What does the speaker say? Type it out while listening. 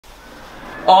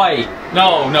Oi!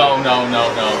 No.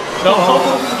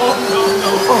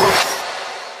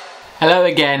 Hello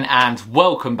again and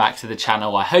welcome back to the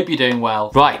channel. I hope you're doing well.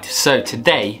 Right, so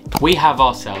today we have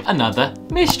ourselves another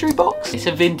mystery box. It's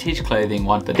a vintage clothing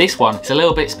one, but this one is a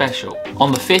little bit special.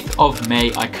 On the 5th of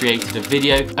May, I created a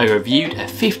video. I reviewed a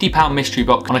 £50 mystery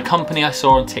box on a company I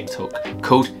saw on TikTok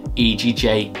called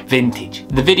EDJ VNTGE.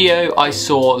 The video I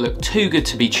saw looked too good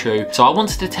to be true, so I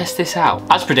wanted to test this out.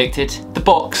 As predicted, the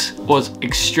box was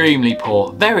extremely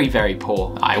poor, very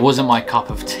poor. It wasn't my cup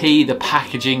of tea, the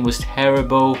packaging was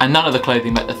terrible, and none of the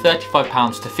clothing met the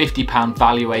 £35 to £50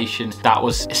 valuation that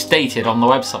was stated on the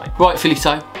website. Rightfully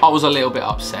so, I was a little bit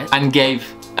upset and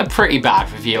gave a pretty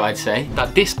bad review, I'd say.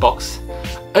 That this box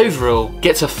overall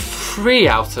gets a 3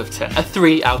 out of 10, a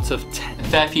 3 out of 10. A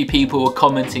fair few people were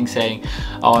commenting saying,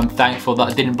 oh, I'm thankful that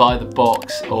I didn't buy the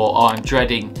box, or oh, I'm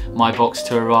dreading my box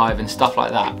to arrive and stuff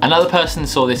like that. Another person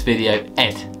saw this video,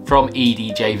 Ed from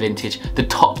EDJ VNTGE, the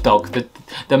top dog,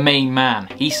 the main man.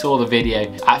 He saw the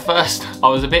video. At first, I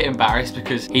was a bit embarrassed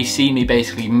because he's seen me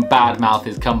basically badmouth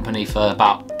his company for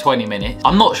about 20 minutes.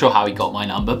 I'm not sure how he got my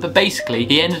number, but basically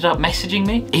he ended up messaging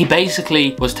me. He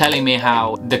basically was telling me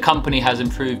how the company has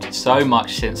improved so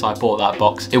much since I bought that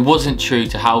box. It wasn't true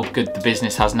to how good the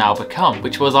business has now become,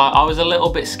 which was, I was a little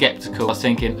bit skeptical. I was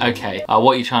thinking, okay,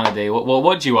 what are you trying to do?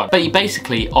 What do you want? But he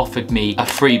basically offered me a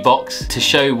free box to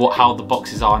show how the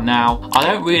boxes are now. I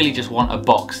don't really just want a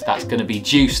box that's going to be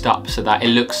juiced up so that it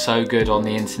looks so good on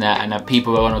the internet and that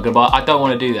people are going to buy. I don't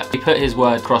want to do that. He put his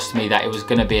word across to me that it was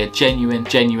going to be a genuine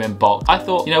box. I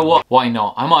thought, you know what, why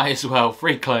not? I might as well,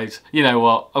 free clothes. You know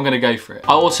what, I'm going to go for it.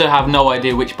 I also have no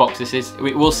idea which box this is.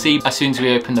 We'll see as soon as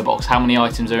we open the box how many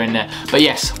items are in there. But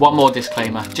yes, one more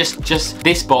disclaimer. Just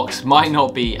this box might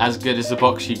not be as good as the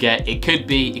box you get. It could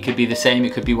be the same,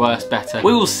 it could be worse, better.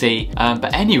 We will see.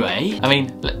 But anyway, I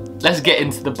mean, let's get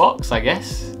into the box, I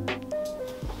guess.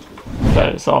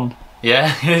 Okay, it's on.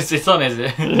 Yeah, it's on, is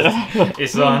it? Yeah.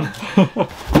 It's on.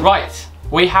 Right,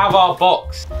 we have our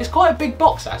box. It's quite a big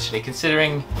box actually,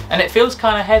 considering, and it feels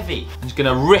kind of heavy. I'm just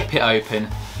gonna rip it open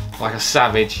like a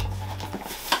savage.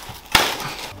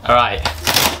 All right.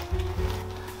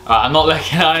 I'm not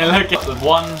looking, I'm looking.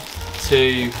 1,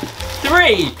 2,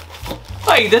 3.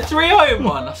 Wait, the 3 item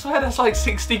one. I swear that's like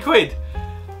 60 quid.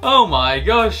 Oh my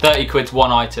gosh. 30 quid's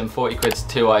 1 item, 40 quid's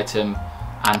 2 item,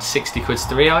 and 60 quid's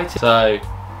 3 items. So,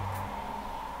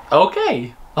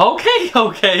 okay.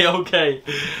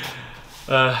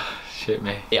 Shit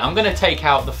me. Yeah, I'm gonna take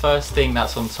out the first thing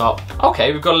that's on top.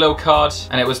 Okay, we've got a little card,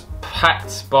 and it was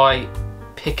packed by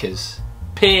Piers.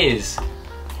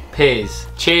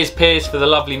 Cheers, Piers, for the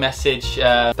lovely message.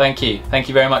 Thank you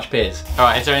very much, Piers. All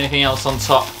right, is there anything else on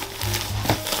top?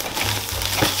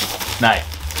 No.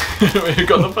 We've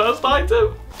got the first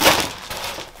item.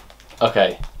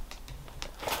 Okay.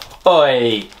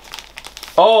 Oi.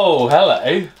 Oh,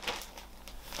 hello.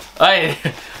 Hey.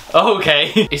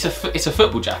 Okay. It's a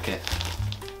football jacket.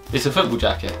 It's a football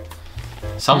jacket.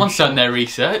 Someone's done their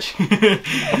research.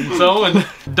 Someone.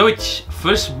 Deutsch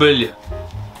Fußball.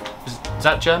 Is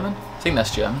that German? I think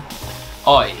that's German.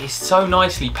 Oh, it's so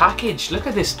nicely packaged. Look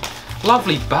at this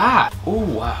lovely bag. Oh,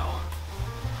 wow.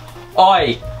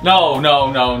 Oi! No. What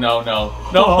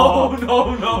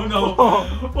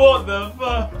the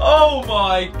fuck? Oh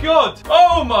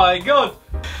my god.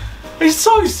 It's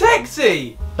so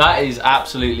sexy. That is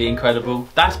absolutely incredible.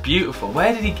 That's beautiful.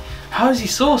 How does he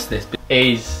source this? It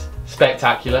is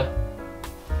spectacular.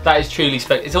 That is truly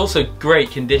spectacular. It's also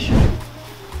great condition.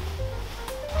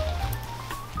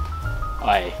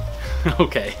 Aye.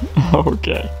 Okay.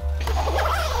 Okay.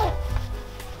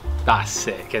 That's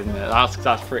sick, isn't it?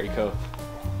 That's pretty cool.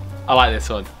 I like this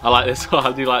one.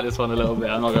 I do like this one a little bit,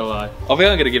 I'm not gonna lie. I think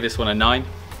I'm gonna give this one a 9.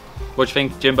 What do you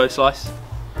think, Jimbo Slice?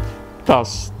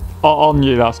 That's, on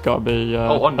you, that's gotta be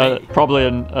on me? probably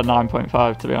a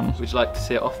 9.5, to be honest. Would you like to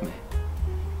see it off me?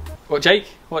 What, Jake?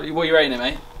 What are you rating it,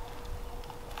 mate?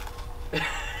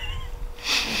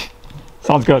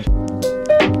 Sounds good.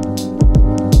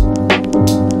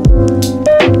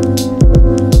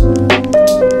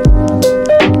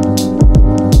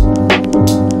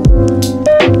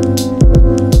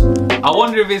 I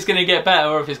wonder if it's going to get better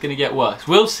or if it's going to get worse.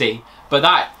 We'll see, but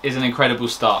that is an incredible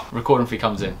start. Recording if he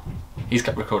comes in. He's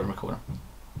recording.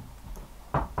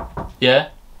 Yeah?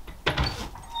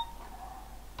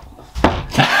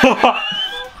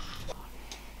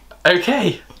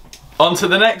 Okay, on to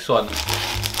the next one.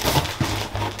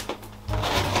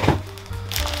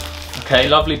 Okay,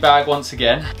 lovely bag once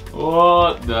again.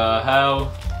 What the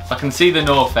hell? I can see the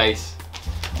North Face.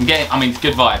 I mean, it's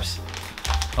good vibes.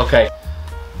 Okay.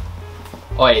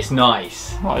 Oh, it's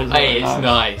nice. That is Hey, really it's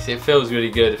nice. It feels really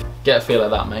good. Get a feel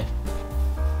of that, mate.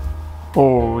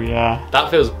 Oh yeah. That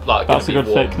feels like that's a good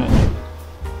warm. thickness.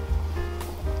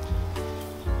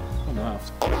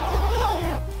 Oh,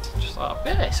 wow. Just like,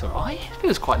 yeah, it's alright. It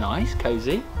feels quite nice,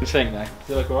 cosy. What do you think, though? Does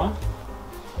it look alright?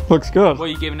 Looks good. What are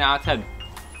you giving it out of 10?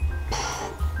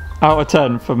 Out of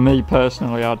 10, for me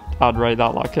personally, I'd rate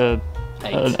that like an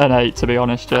 8, to be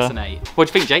honest. Yeah. That's an 8.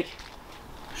 What do you think, Jake?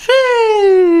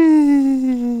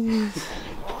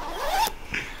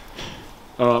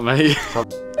 Alright, mate.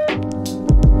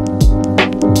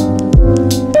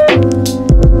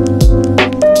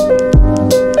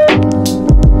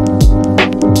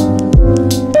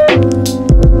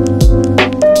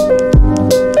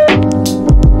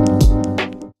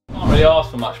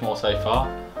 Asked for much more so far.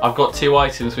 I've got 2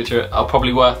 items which are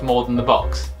probably worth more than the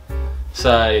box,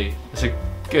 so it's a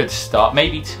good start,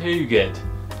 maybe too good.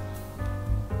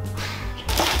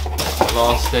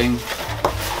 Last thing,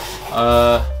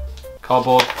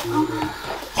 cardboard.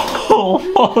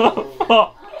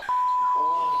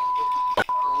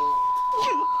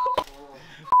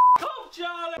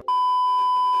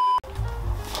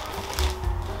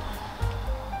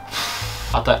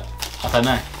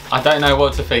 I don't know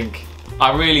what to think.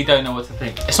 I really don't know what to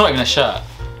think. It's not even a shirt.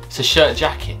 It's a shirt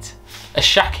jacket. A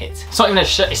shacket. It's not even a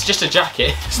shirt, it's just a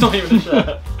jacket. It's not even a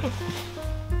shirt.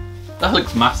 That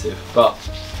looks massive, but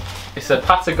it's a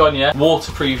Patagonia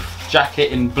waterproof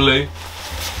jacket in blue.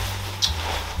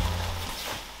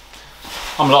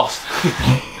 I'm lost.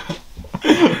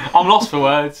 I'm lost for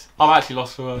words. I'm actually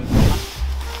lost for words.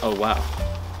 Oh wow.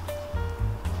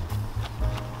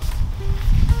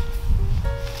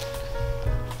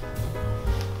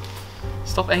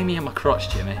 Stop aiming at my crotch,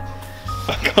 Jimmy.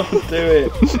 I can't do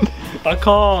it. I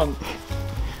can't.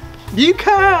 You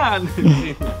can!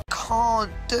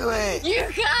 Can't do it! You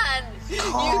can! You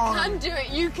can do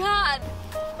it, you can!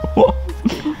 What?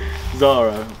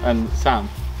 Zara and Sam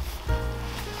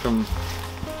from...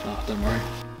 Oh, don't worry.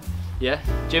 Yeah,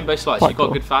 Jimbo Slice, Quite you've got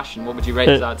cool. good fashion. What would you rate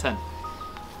this out of 10?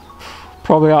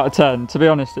 Probably out of 10. To be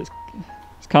honest, it's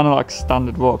kind of like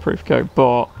standard waterproof coat,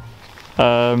 but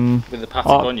With the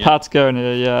Patagonia?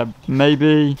 Patagonia, yeah,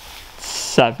 maybe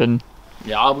 7.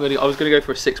 Yeah, I was gonna go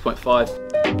for a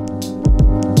 6.5.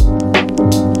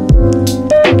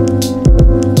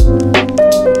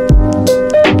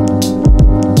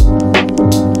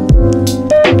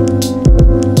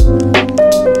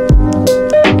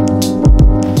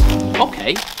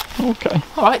 Okay.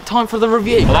 Alright, time for the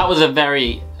review. Well, that was a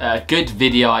very good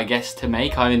video, I guess, to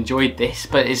make. I enjoyed this,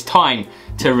 but it's time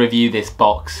to review this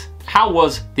box. How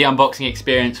was the unboxing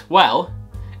experience? Well,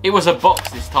 it was a box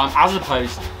this time, as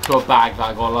opposed to a bag that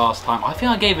I got last time. I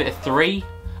think I gave it a 3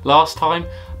 last time,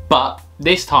 but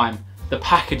this time, the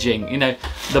packaging, you know,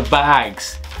 the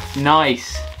bags,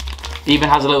 nice. Even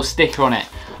has a little sticker on it.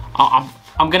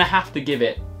 I'm gonna have to give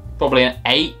it probably an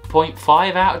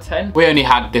 8.5 out of 10. We only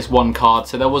had this one card,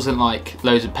 so there wasn't like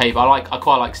loads of paper. I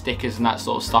quite like stickers and that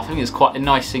sort of stuff. I think it's quite a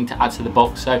nice thing to add to the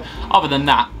box. So other than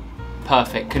that,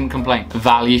 perfect, couldn't complain.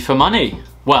 Value for money.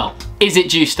 Well, is it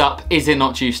juiced up? Is it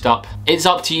not juiced up? It's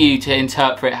up to you to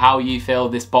interpret how you feel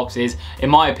this box is.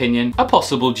 In my opinion, a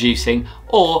possible juicing,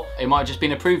 or it might have just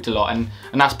been approved a lot, and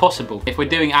that's possible. If we're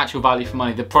doing actual value for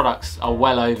money, the products are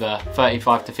well over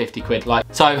 35 to 50 quid.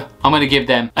 So I'm gonna give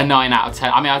them a 9 out of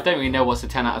 10. I mean, I don't really know what's a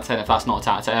 10 out of 10 if that's not a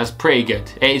 10 out of 10. That's pretty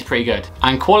good. It is pretty good.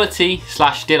 And quality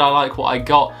 / did I like what I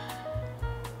got?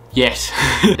 Yes.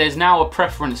 There's now a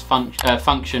preference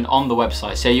function on the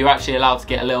website, so you're actually allowed to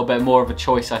get a little bit more of a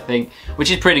choice, I think, which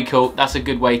is pretty cool. That's a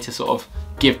good way to sort of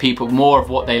give people more of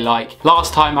what they like.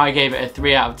 Last time I gave it a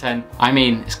 3 out of 10. I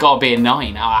mean, it's got to be a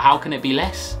 9. How can it be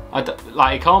less?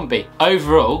 Like, it can't be.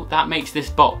 Overall, that makes this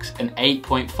box an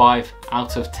 8.5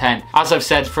 out of 10. As I've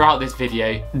said throughout this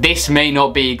video, this may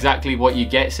not be exactly what you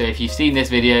get, so if you've seen this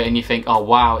video and you think, oh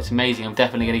wow, it's amazing, I'm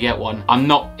definitely gonna get one, I'm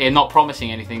not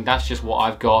promising anything, that's just what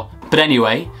I've got. But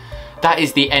anyway, that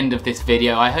is the end of this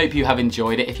video. I hope you have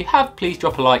enjoyed it. If you have, please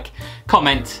drop a like,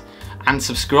 comment, and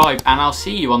subscribe, and I'll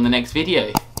see you on the next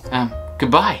video.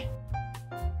 Goodbye.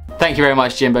 Thank you very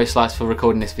much, Jimbo Slice, for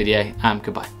recording this video,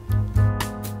 goodbye.